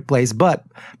the marketplace, but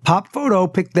Pop Photo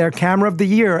picked their camera of the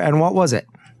year, and what was it?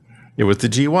 It was the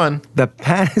G1. The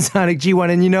Panasonic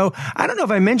G1. And I don't know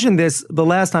if I mentioned this the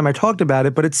last time I talked about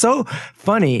it, but it's so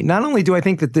funny. Not only do I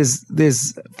think that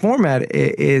this format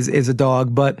is a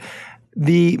dog, but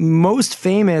the most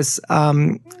famous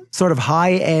sort of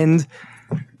high-end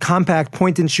compact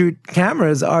point-and-shoot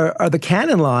cameras are the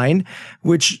Canon line,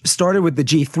 which started with the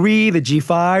G3, the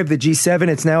G5, the G7.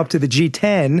 It's now up to the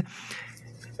G10.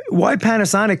 Why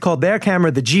Panasonic called their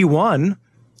camera the G1?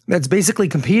 That's basically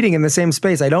competing in the same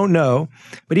space. I don't know,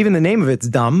 but even the name of it's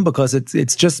dumb because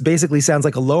it's just basically sounds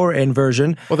like a lower end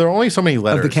version. Well, there are only so many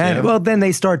letters. Of the Canon. Well, then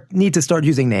they need to start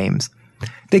using names.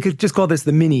 They could just call this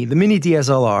the mini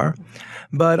DSLR.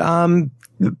 But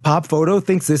Pop Photo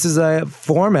thinks this is a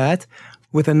format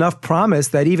with enough promise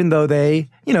that even though they,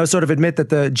 sort of admit that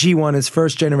the G1 is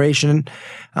first generation,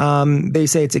 they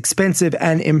say it's expensive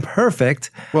and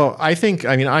imperfect. Well, I'm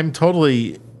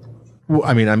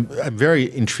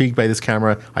very intrigued by this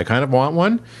camera. I kind of want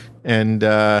one, and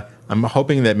I'm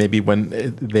hoping that maybe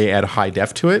when they add high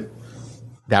def to it,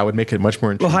 that would make it much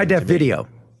more interesting. Well, high def video.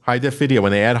 High def video.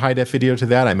 When they add high def video to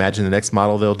that, I imagine the next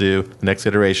model they'll do, the next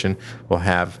iteration, will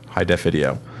have high def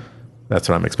video. That's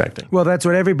what I'm expecting. Well, that's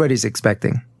what everybody's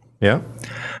expecting. Yeah?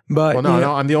 But Well,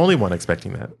 no, I'm the only one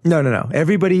expecting that. No.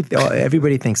 Everybody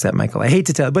thinks that, Michael. I hate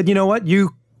to tell, but you know what?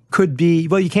 You could be,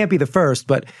 well, you can't be the first,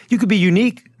 but you could be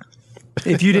unique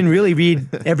if you didn't really read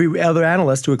every other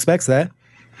analyst who expects that.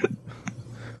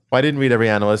 Well, I didn't read every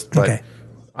analyst, but Okay.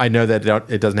 I know that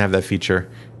it doesn't have that feature,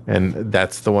 and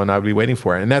that's the one I would be waiting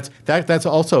for. And that's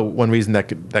also one reason that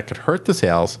could hurt the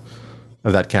sales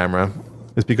of that camera,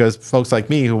 is because folks like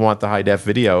me who want the high def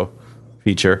video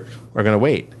feature are going to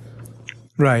wait.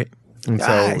 Right. And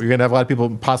so you're going to have a lot of people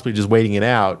possibly just waiting it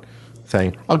out,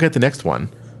 saying, "I'll get the next one."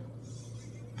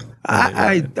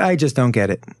 I just don't get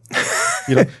it.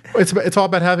 It's all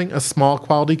about having a small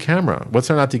quality camera. What's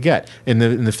there not to get? In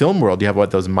the film world, you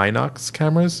have those Minox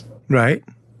cameras? Right.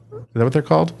 Is that what they're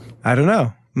called? I don't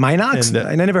know. Minox?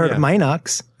 I never heard of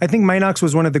Minox. I think Minox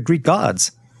was one of the Greek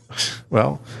gods.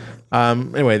 Well,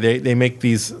 anyway, they make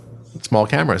these small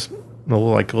cameras,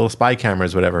 little spy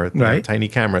cameras, whatever, right? Tiny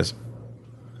cameras.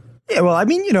 Yeah, well, I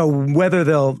mean,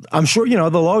 whether I'm sure,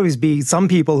 there'll always be some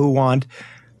people who want,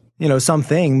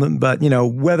 something, but,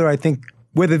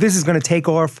 whether this is going to take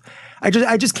off, I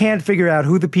just can't figure out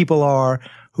who the people are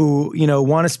who,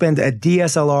 want to spend a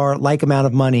DSLR-like amount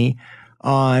of money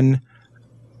on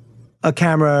a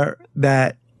camera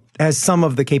that has some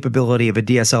of the capability of a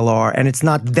DSLR, and it's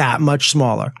not that much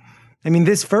smaller. I mean,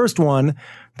 this first one,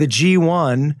 the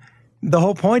G1, the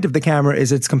whole point of the camera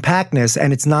is its compactness,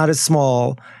 and it's not as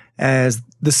small as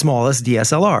the smallest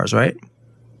DSLRs, right?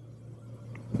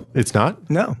 It's not?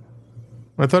 No.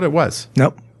 I thought it was.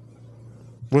 Nope.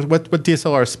 What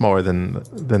DSLR is smaller than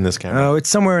this camera? Oh, it's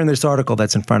somewhere in this article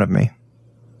that's in front of me.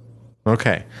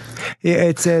 Okay.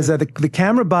 It says the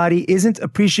camera body isn't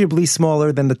appreciably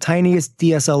smaller than the tiniest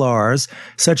DSLRs,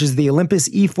 such as the Olympus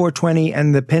E420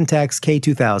 and the Pentax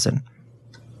K2000.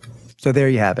 So there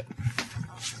you have it.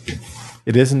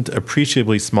 It isn't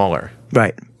appreciably smaller.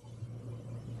 Right.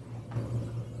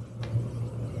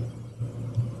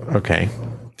 Okay.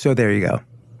 So there you go.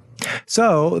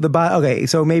 So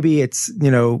so maybe it's,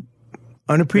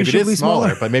 unappreciably maybe it is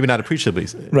smaller, but maybe not appreciably.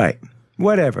 Right.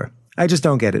 Whatever. I just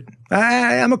don't get it.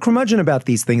 I'm a curmudgeon about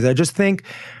these things. I just think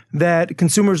that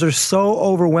consumers are so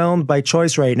overwhelmed by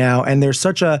choice right now, and there's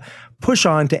such a push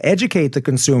on to educate the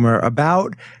consumer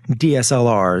about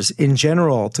DSLRs in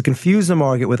general, to confuse the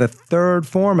market with a third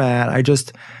format. I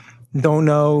just don't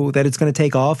know that it's going to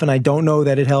take off, and I don't know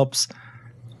that it helps.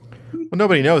 Well,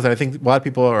 nobody knows. And I think a lot of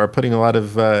people are putting a lot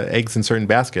of eggs in certain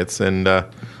baskets and,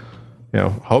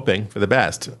 hoping for the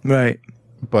best. Right.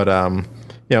 But,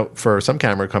 for some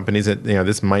camera companies,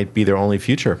 this might be their only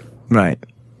future. Right.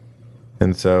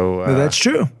 And so... Well, that's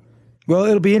true. Well,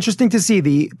 it'll be interesting to see.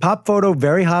 The Pop Photo,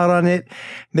 very hot on it.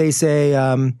 They say,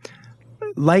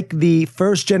 like the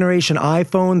first generation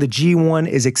iPhone, the G1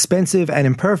 is expensive and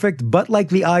imperfect, but like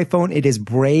the iPhone, it is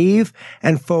brave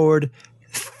and forward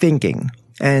thinking.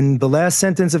 And the last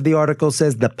sentence of the article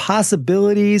says the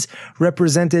possibilities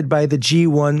represented by the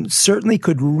G1 certainly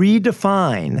could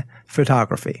redefine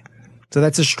photography. So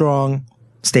that's a strong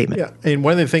statement. Yeah, and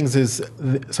one of the things is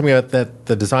something about that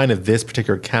the design of this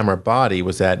particular camera body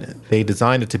was that they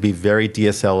designed it to be very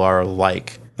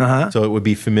DSLR-like, so it would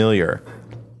be familiar.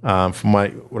 From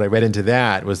what I read into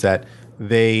that was that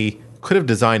they could have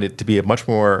designed it to be a much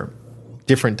more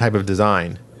different type of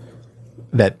design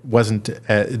that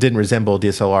didn't resemble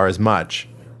DSLR as much,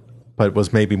 but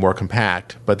was maybe more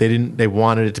compact. But they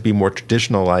wanted it to be more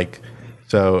traditional-like,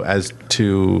 so as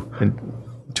to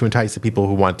entice the people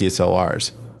who want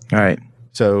DSLRs. All right.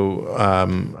 So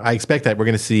I expect that we're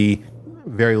going to see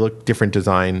very different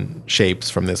design shapes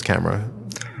from this camera.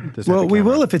 Well, we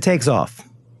will if it takes off,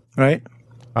 right?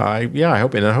 I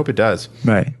hope it does.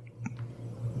 Right.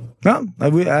 Well,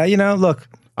 look.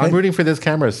 I'm rooting for this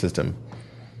camera system.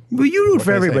 Well, you root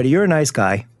for everybody. You're a nice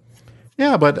guy.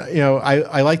 Yeah, but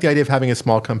I like the idea of having a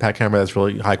small compact camera that's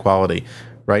really high quality.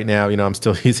 Right now, I'm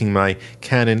still using my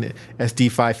Canon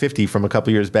SD550 from a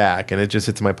couple years back, and it just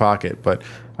sits in my pocket. But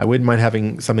I wouldn't mind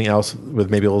having something else with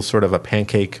maybe a little sort of a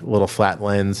pancake, little flat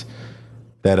lens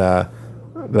that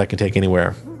I can take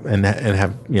anywhere and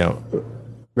have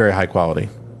very high quality.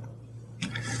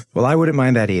 Well, I wouldn't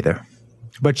mind that either,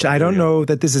 but I don't know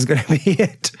that this is going to be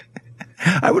it.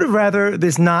 I would have rather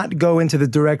this not go into the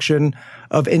direction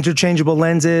of interchangeable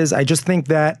lenses. I just think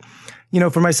that,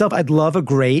 for myself, I'd love a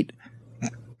great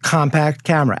compact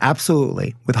camera,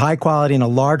 absolutely, with high quality and a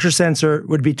larger sensor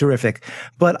would be terrific.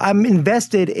 But I'm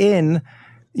invested in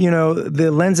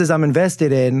the lenses I'm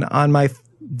invested in on my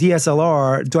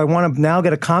DSLR, do I want to now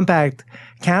get a compact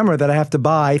camera that I have to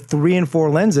buy 3 and 4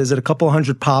 lenses at a couple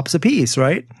hundred pops a piece,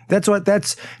 right?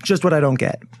 That's just what I don't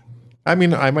get. I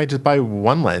mean, I might just buy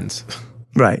one lens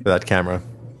Right. for that camera.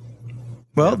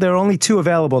 Well, there are only 2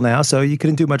 available now, so you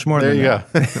couldn't do much more There than you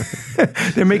that. go.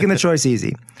 They're making the choice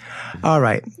easy. All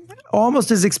right.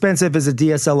 Almost as expensive as a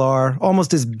DSLR,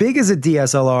 almost as big as a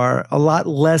DSLR, a lot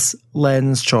less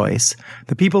lens choice.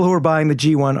 The people who are buying the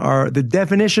G1 are the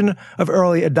definition of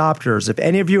early adopters. If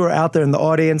any of you are out there in the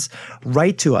audience,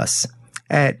 write to us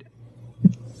at,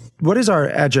 what is our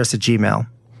address at Gmail?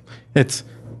 It's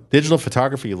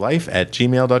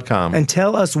digitalphotographylife@gmail.com. And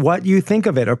tell us what you think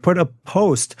of it, or put a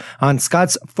post on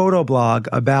Scott's photo blog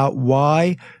about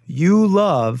why you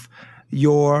love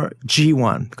your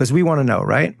G1, because we want to know,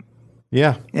 right?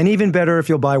 Yeah. And even better if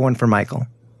you'll buy one for Michael,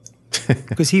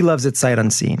 because he loves it sight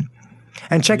unseen.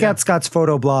 And check out Scott's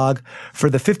photo blog for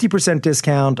the 50%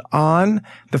 discount on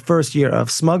the first year of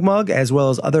SmugMug, as well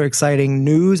as other exciting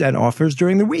news and offers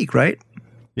during the week, right?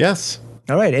 Yes.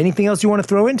 All right. Anything else you want to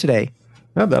throw in today?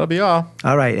 No, that'll be all.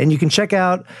 All right. And you can check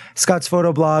out Scott's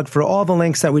photo blog for all the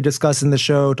links that we discuss in the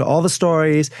show, to all the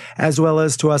stories, as well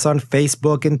as to us on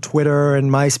Facebook and Twitter and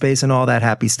MySpace and all that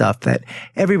happy stuff that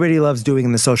everybody loves doing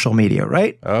in the social media,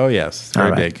 right? Oh, yes. It's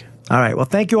very big. All right. Well,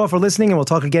 thank you all for listening, and we'll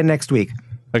talk again next week.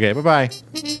 Okay, bye-bye.